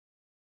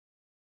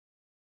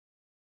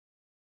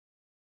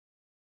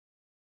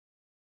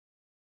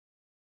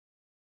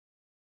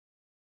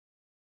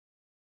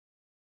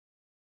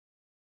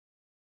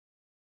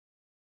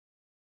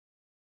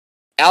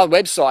our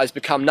website has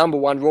become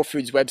 #1 raw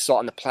foods website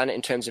on the planet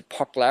in terms of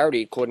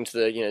popularity, according to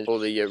the all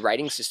the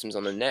rating systems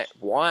on the net.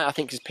 Why? I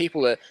think because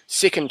people are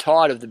sick and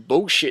tired of the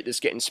bullshit that's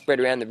getting spread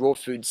around the raw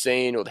food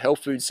scene or the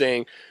health food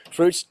scene.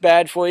 Fruit's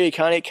bad for you. You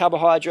can't eat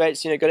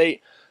carbohydrates. Got to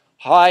eat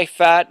high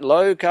fat,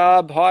 low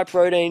carb, high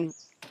protein.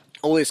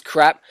 All this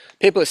crap.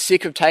 People are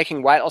sick of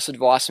taking weight loss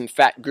advice from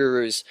fat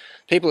gurus.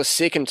 People are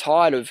sick and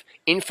tired of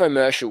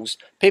infomercials.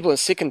 People are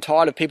sick and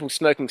tired of people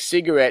smoking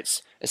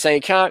cigarettes and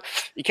saying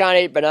you can't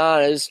eat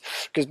bananas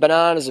because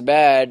bananas are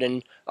bad.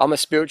 And I'm a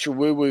spiritual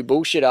woo-woo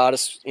bullshit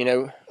artist.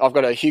 I've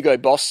got a Hugo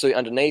Boss suit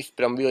underneath,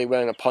 but I'm really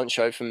wearing a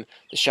poncho from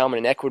the shaman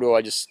in Ecuador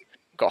I just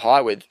got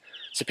high with.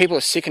 So people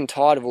are sick and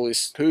tired of all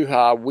this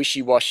hoo-ha,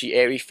 wishy-washy,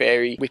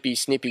 airy-fairy,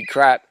 whippy-snippy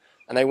crap.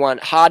 And they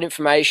want hard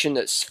information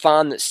that's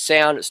fun, that's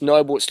sound, it's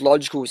noble, it's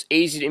logical, it's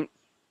easy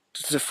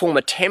to form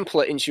a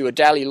template into your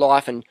daily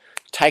life and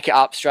take it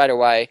up straight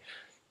away.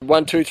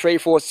 1, 2, 3,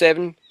 4,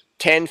 7,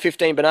 10,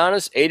 15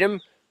 bananas, eat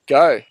them,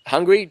 go.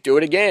 Hungry, do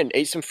it again.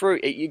 Eat some fruit,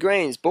 eat your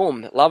greens,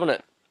 boom, loving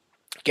it.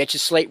 Get your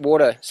sleep,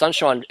 water,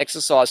 sunshine,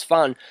 exercise,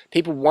 fun.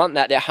 People want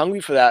that, they're hungry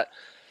for that.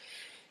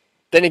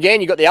 Then again,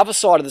 you got the other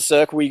side of the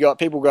circle where you got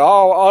people go,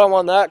 oh, I don't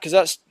want that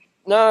because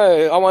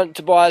no, I want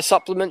to buy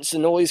supplements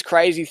and all these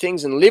crazy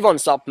things and live on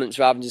supplements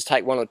rather than just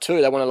take 1 or 2.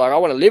 They want to I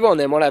want to live on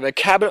them. I want to have a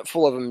cabinet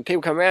full of them. And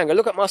people come around and go,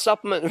 look at my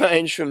supplement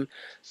range from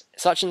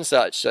such and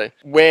such. So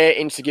we're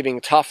into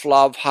giving tough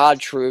love, hard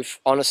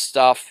truth, honest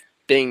stuff,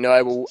 being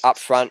noble,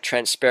 upfront,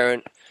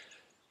 transparent,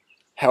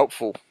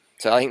 helpful.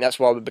 So I think that's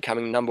why we're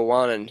becoming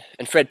 #1.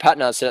 And Fred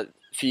Patnard said it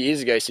a few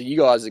years ago, so you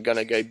guys are going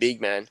to go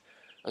big, man.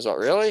 I was like,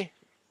 really?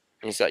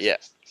 And he's like, yeah.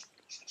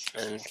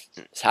 And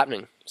it's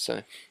happening.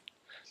 So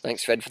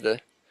thanks, Fred, for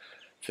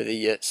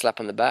the slap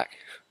on the back.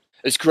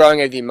 It's growing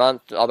every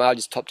month. I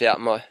just topped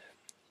out my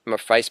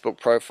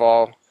Facebook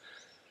profile.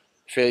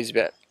 She's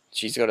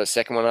got a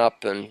second one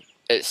up, and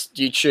it's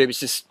YouTube. It's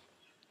just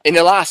in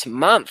the last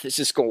month, it's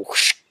just gone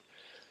whoosh.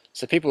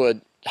 So people are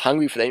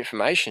hungry for the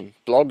information.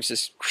 Blogs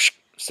just whoosh.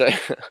 So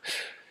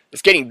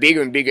it's getting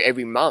bigger and bigger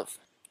every month.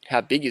 How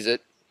big is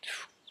it?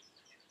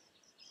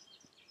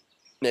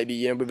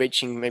 Maybe we're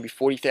reaching maybe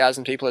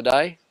 40,000 people a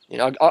day.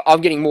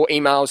 I'm getting more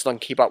emails than I can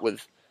keep up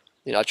with.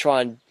 I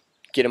try and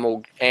get them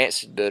all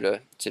answered, but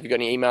so if you've got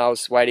any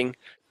emails waiting,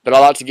 but I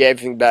like to get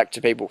everything back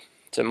to people,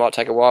 so it might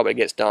take a while, but it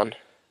gets done.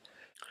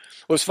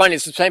 Well, it's funny,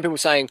 it's the same people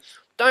saying,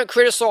 don't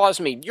criticise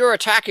me, you're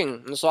attacking.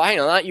 And it's like, hang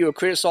on, aren't you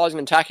criticising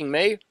and attacking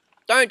me?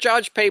 Don't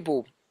judge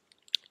people,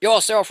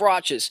 you're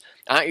self-righteous.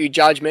 Aren't you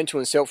judgmental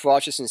and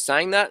self-righteous in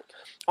saying that?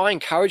 I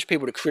encourage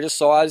people to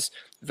criticise,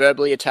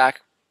 verbally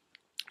attack,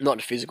 not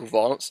to physical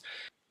violence.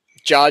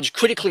 Judge,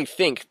 critically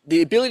think.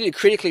 The ability to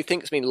critically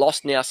think has been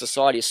lost in our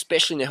society,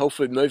 especially in the health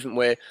food movement,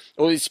 where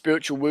all these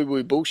spiritual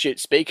woo-woo bullshit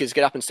speakers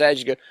get up on stage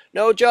and go,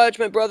 no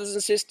judgment, brothers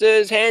and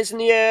sisters, hands in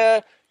the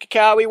air,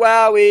 kakawi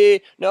wowie,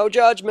 no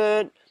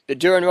judgment. The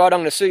Durianrider, I'm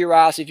going to sue your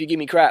ass if you give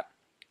me crap.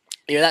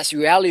 That's the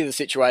reality of the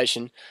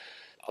situation.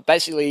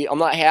 Basically, I'm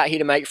not out here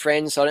to make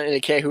friends, so I don't really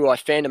care who I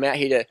offend. I'm out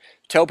here to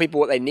tell people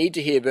what they need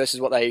to hear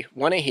versus what they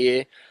want to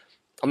hear.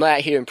 I'm not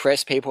out here to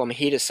impress people. I'm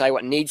here to say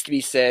what needs to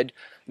be said.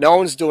 No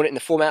one's doing it in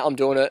the format I'm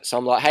doing it, so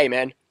I'm like, hey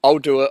man, I'll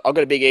do it. I've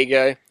got a big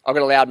ego. I've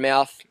got a loud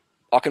mouth.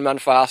 I can run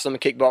fast. I'm a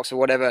kickboxer,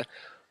 whatever.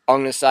 I'm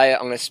going to say it.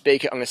 I'm going to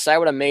speak it. I'm going to say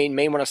what I mean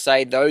what I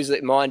say. Those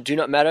that mind do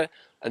not matter,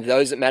 and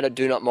those that matter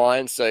do not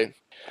mind. So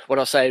what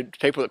I say to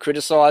people that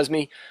criticise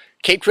me,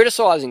 keep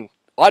criticising.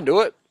 I do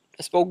it.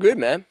 It's all good,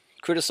 man.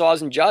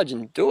 Criticise and judge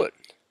and do it.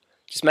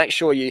 Just make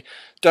sure you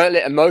don't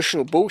let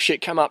emotional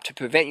bullshit come up to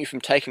prevent you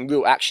from taking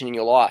real action in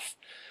your life.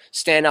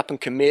 Stand up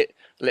and commit.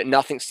 Let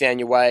nothing stand in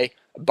your way.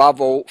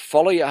 Above all,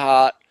 follow your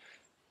heart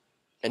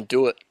and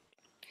do it.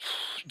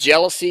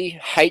 Jealousy,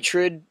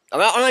 hatred.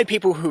 I know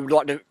people who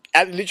like to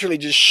literally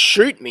just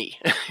shoot me.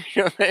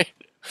 You know what I mean?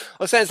 I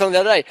was saying something the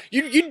other day.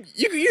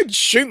 You'd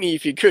shoot me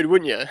if you could,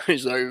 wouldn't you?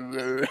 It's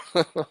like,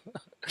 I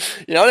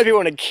know people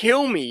want to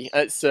kill me.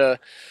 It's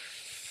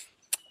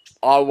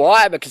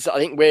why? Because I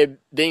think we're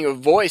being a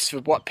voice for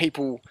what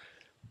people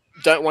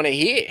don't want to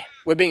hear.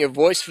 We're being a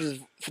voice for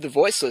the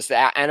voiceless,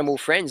 our animal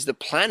friends, the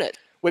planet.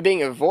 We're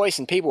being a voice,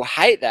 and people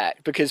hate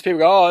that because people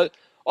go,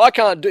 oh,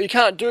 you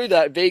can't do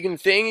that vegan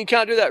thing, you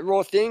can't do that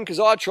raw thing because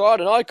I tried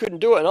and I couldn't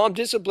do it and I'm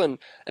disciplined.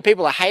 And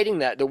people are hating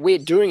that we're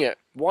doing it.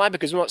 Why?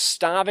 Because we're not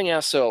starving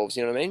ourselves,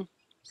 you know what I mean?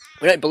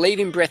 We don't believe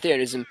in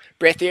breatharianism.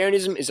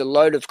 Breatharianism is a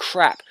load of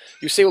crap.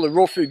 You see all the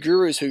raw food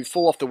gurus who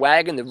fall off the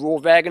wagon, the raw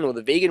wagon or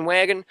the vegan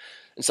wagon,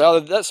 and so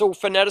that's all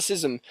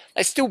fanaticism.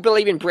 They still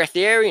believe in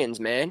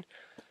breatharians, man.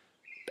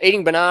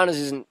 Eating bananas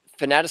isn't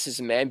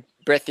fanaticism, man.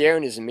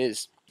 Breatharianism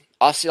is.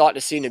 I like to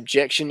see an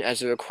objection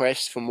as a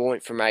request for more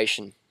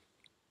information.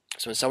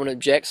 So when someone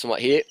objects, I'm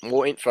like, here,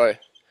 more info.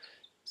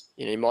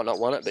 You might not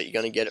want it, but you're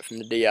going to get it from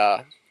the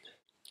DR.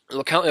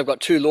 Well, currently I've got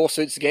 2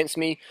 lawsuits against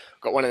me.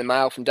 I've got one in the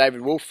mail from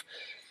David Wolf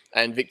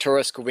and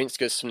Victoria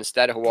Skovinskas from the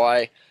state of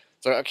Hawaii.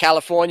 So I've got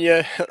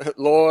California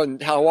law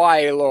and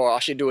Hawaii law. I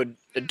should do a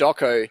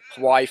doco,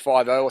 Hawaii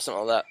 5-0 or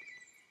something like that.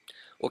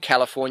 Or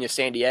California,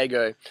 San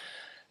Diego.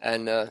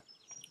 And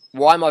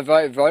why am I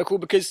vocal?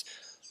 Because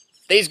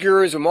these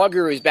gurus were my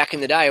gurus back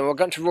in the day. And when I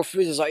got to raw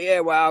foods, I was like, yeah,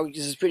 wow,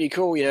 this is pretty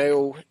cool, you know,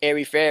 all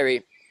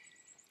airy-fairy.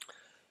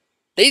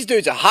 These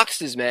dudes are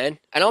hucksters, man.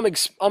 And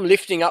I'm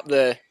lifting up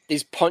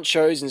these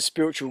ponchos and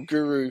spiritual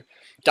guru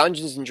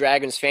Dungeons and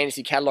Dragons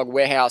fantasy catalog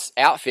warehouse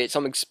outfits.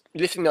 I'm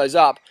lifting those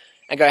up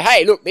and go,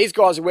 hey, look, these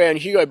guys are wearing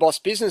Hugo Boss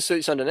business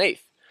suits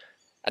underneath.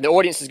 And the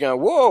audience is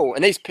going, whoa.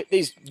 And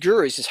these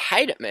gurus just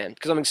hate it, man,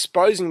 because I'm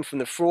exposing them from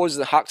the frauds,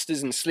 the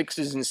hucksters and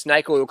slicksters and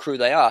snake oil crew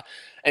they are.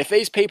 And if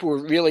these people were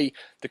really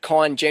the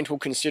kind, gentle,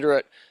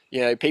 considerate,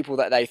 you know, people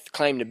that they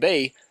claim to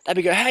be, they'd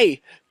be go,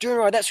 hey,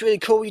 Durianrider, that's really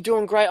cool. You're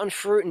doing great on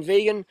fruit and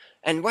vegan.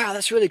 And wow,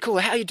 that's really cool.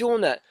 How are you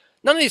doing that?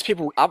 None of these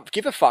people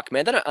give a fuck,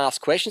 man. They don't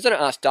ask questions. They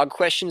don't ask Doug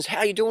questions. How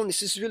are you doing this?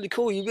 This is really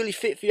cool. You're really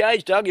fit for your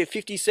age, Doug. You're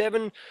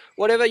 57,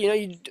 whatever. You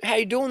know, how are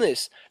you doing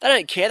this? They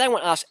don't care. They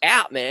want us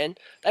out, man.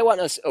 They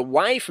want us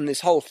away from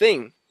this whole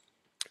thing.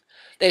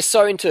 They're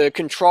so into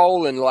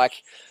control and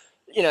like,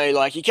 you know,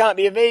 like you can't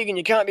be a vegan,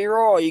 you can't be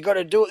raw, you got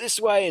to do it this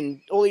way,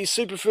 and all these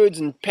superfoods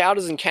and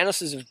powders and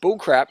canisters of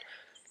bullcrap.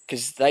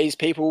 Because these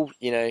people,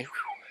 you know,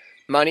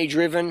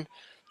 money-driven,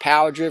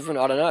 power-driven,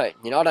 I don't know.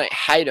 You know, I don't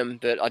hate them,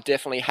 but I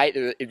definitely hate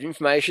the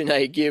information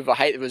they give. I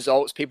hate the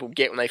results people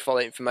get when they follow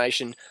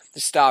information. The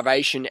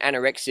starvation,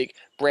 anorexic,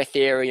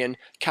 breatharian,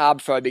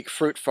 carb-phobic,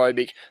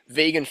 fruit-phobic,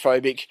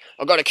 vegan-phobic.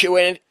 I've got to kill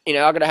it. You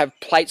know, I've got to have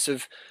plates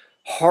of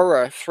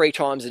horror 3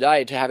 times a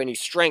day to have any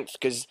strength,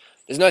 because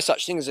there's no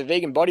such thing as a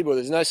vegan bodybuilder.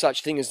 There's no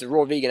such thing as the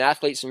raw vegan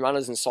athletes and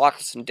runners and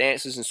cyclists and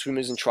dancers and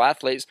swimmers and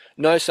triathletes.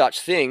 No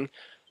such thing.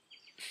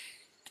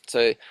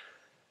 So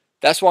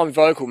that's why I'm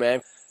vocal,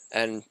 man.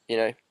 And, you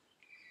know,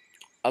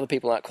 other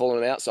people aren't calling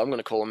them out, so I'm going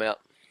to call them out.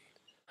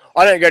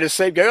 I don't go to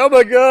sleep going, oh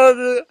my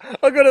God,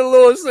 I got a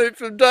lawsuit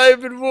from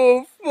David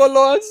Wolf. My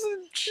life's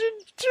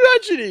a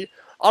tragedy.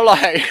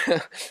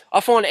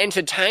 I find it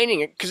entertaining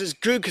because it's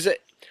good, because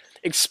it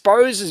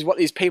exposes what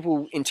these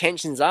people's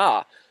intentions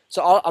are.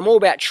 So I'm all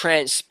about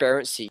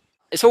transparency.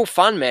 It's all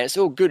fun, man. It's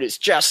all good. It's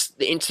just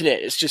the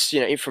internet. It's just,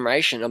 you know,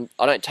 information.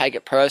 I don't take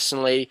it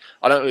personally.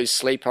 I don't lose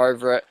sleep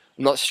over it.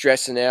 I'm not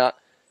stressing out.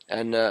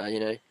 And, you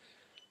know,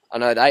 I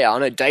know they are. I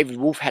know David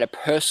Wolf had a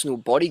personal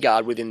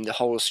bodyguard with him the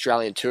whole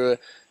Australian tour.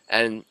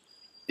 And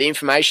the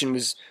information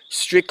was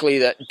strictly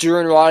that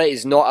Durianrider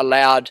is not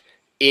allowed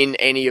in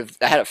any of...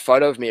 They had a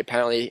photo of me,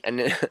 apparently.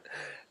 And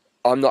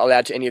I'm not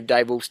allowed to any of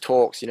Dave Wolf's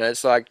talks. You know,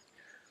 it's like...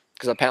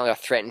 Because apparently I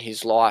threatened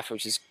his life,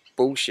 which is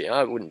bullshit.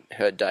 I wouldn't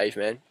hurt Dave,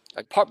 man.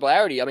 Like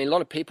popularity, I mean, a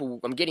lot of people,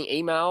 I'm getting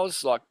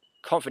emails, like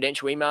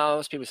confidential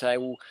emails. People say,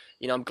 well,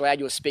 you know, I'm glad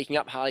you're speaking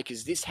up, Harley,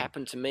 because this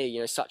happened to me. You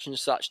know, such and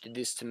such did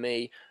this to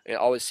me. You know,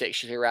 I was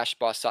sexually harassed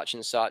by such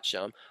and such.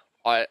 I'm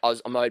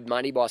owed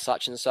money by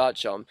such and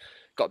such.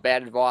 Got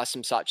bad advice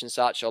from such and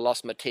such. I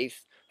lost my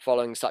teeth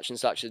following such and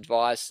such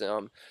advice.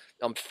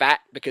 I'm fat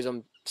because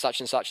I'm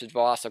such and such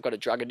advice. I've got a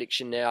drug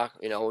addiction now.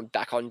 You know, I'm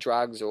back on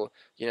drugs, or,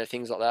 you know,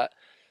 things like that.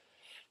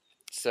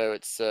 So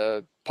it's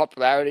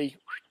popularity,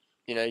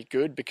 you know,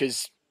 good,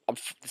 because I've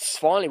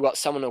finally got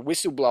someone, a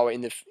whistleblower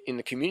in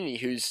the community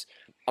who's...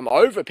 I'm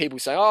over people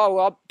saying, oh,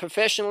 well,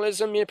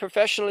 professionalism, yeah,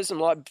 professionalism.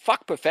 Like,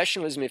 fuck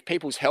professionalism if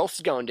people's health's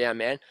going down,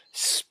 man.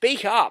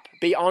 Speak up.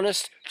 Be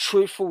honest,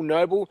 truthful,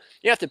 noble.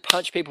 You don't have to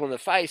punch people in the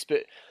face,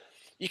 but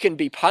you can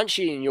be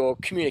punchy in your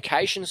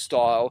communication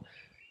style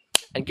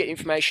and get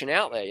information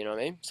out there, you know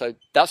what I mean? So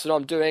that's what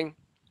I'm doing.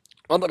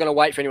 I'm not going to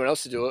wait for anyone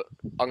else to do it.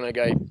 I'm going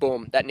to go,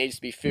 boom, that needs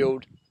to be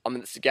filled.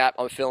 It's the gap,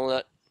 I'm filling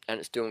it, and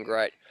it's doing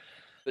great.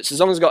 But so as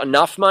long as I've got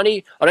enough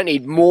money, I don't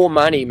need more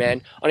money,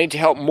 man. I need to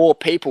help more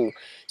people.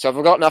 So if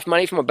I've got enough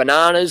money for my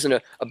bananas and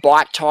a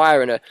bike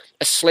tire and a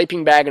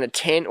sleeping bag and a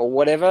tent or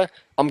whatever,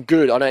 I'm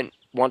good. I don't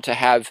want to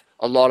have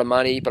a lot of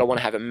money, but I want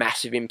to have a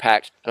massive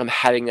impact, and I'm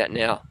having that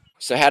now.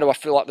 So how do I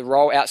feel like the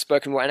role?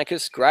 Outspoken war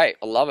anarchist? Great.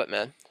 I love it,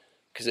 man.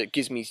 Because it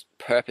gives me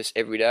purpose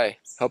every day.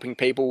 Helping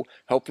people,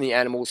 helping the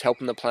animals,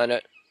 helping the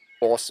planet.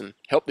 Awesome.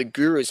 Help the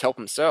gurus help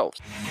themselves.